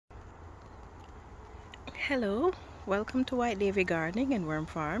Hello, welcome to White Davy Gardening and Worm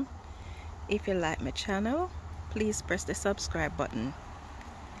Farm. If you like my channel, please press the subscribe button.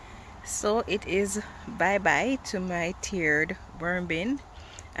 So it is bye-bye to my tiered worm bin.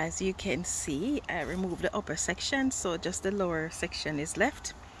 As you can see, I removed the upper section, so just the lower section is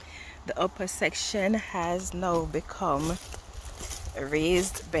left. The upper section has now become a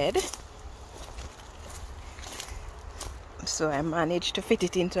raised bed. So I managed to fit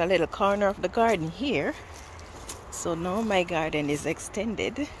it into a little corner of the garden here. So now my garden is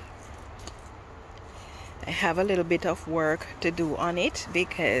extended. I have a little bit of work to do on it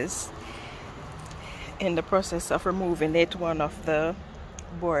because in the process of removing it, one of the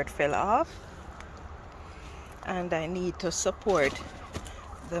board fell off, and I need to support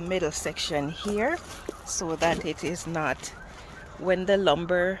the middle section here so that it is not, when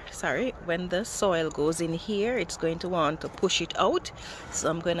the soil goes in here, it's going to want to push it out. So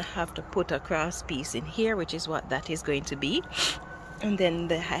I'm going to have to put a cross piece in here, which is what that is going to be. And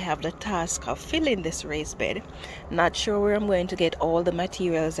then I have the task of filling this raised bed. Not sure where I'm going to get all the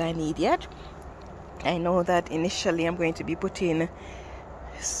materials I need yet. I know that initially I'm going to be putting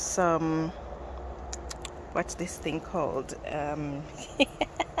some, what's this thing called?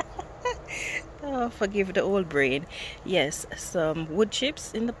 Oh, forgive the old brain. Yes, some wood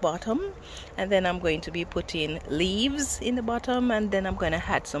chips in the bottom, and then I'm going to be putting leaves in the bottom, and then I'm going to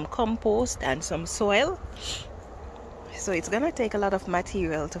add some compost and some soil. So it's going to take a lot of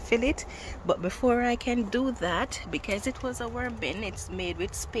material to fill it, but before I can do that, because it was a worm bin, it's made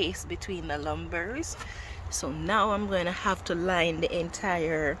with space between the lumbers. So now I'm going to have to line the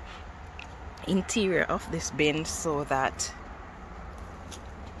entire interior of this bin so that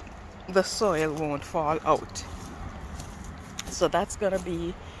the soil won't fall out. So that's gonna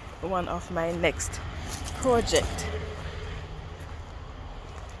be one of my next project.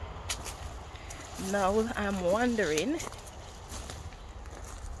 Now I'm wondering,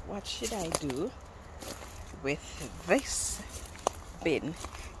 what should I do with this bin?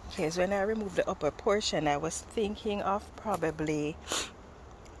 Because when I removed the upper portion, I was thinking of probably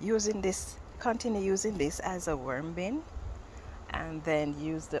continue using this as a worm bin, and then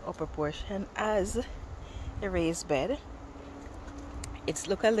use the upper portion as a raised bed. It's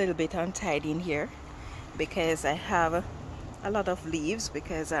look a little bit untidy in here because I have a lot of leaves,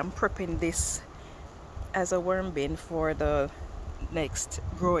 because I'm prepping this as a worm bin for the next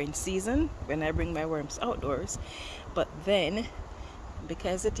growing season when I bring my worms outdoors. But then,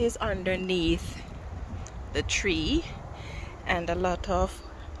 because it is underneath the tree and a lot of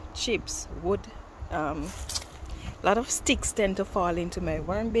chips, wood, a lot of sticks tend to fall into my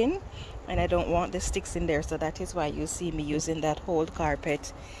worm bin, and I don't want the sticks in there, so that is why you see me using that whole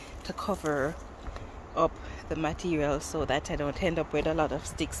carpet to cover up the material so that I don't end up with a lot of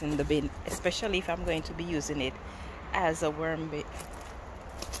sticks in the bin, especially if I'm going to be using it as a worm bin.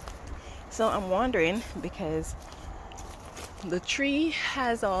 So I'm wondering, because the tree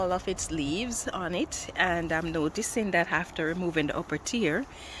has all of its leaves on it, and I'm noticing that after removing the upper tier,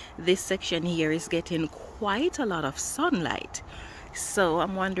 this section here is getting quite a lot of sunlight. So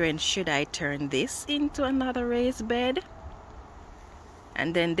I'm wondering, should I turn this into another raised bed?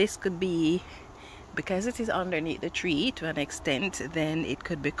 And then this could be, because it is underneath the tree to an extent, then it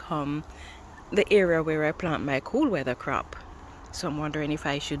could become the area where I plant my cool weather crop. So I'm wondering if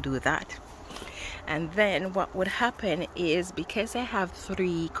I should do that. And then what would happen is, because I have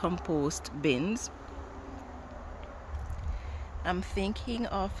 3 compost bins, I'm thinking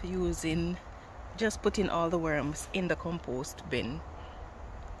of just putting all the worms in the compost bin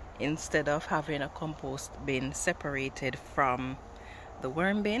instead of having a compost bin separated from the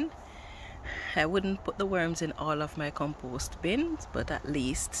worm bin. I wouldn't put the worms in all of my compost bins, but at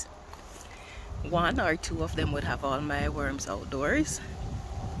least 1 or 2 of them would have all my worms outdoors.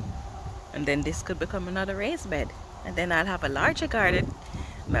 And then this could become another raised bed, and then I'll have a larger garden.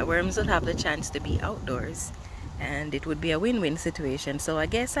 My worms will have the chance to be outdoors, and it would be a win-win situation. So I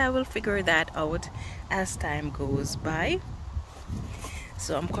guess I will figure that out as time goes by.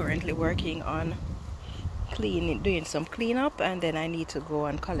 So I'm currently working on doing some cleanup, and then I need to go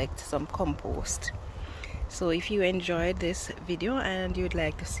and collect some compost. So if you enjoyed this video and you'd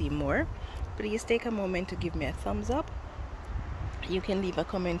like to see more, please take a moment to give me a thumbs up. You can leave a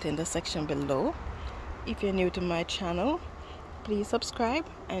comment in the section below. If you're new to my channel, please subscribe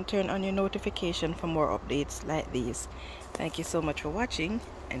and turn on your notification for more updates like these. Thank you so much for watching,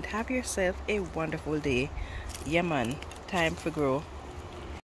 and have yourself a wonderful day. Yeah man, time for grow.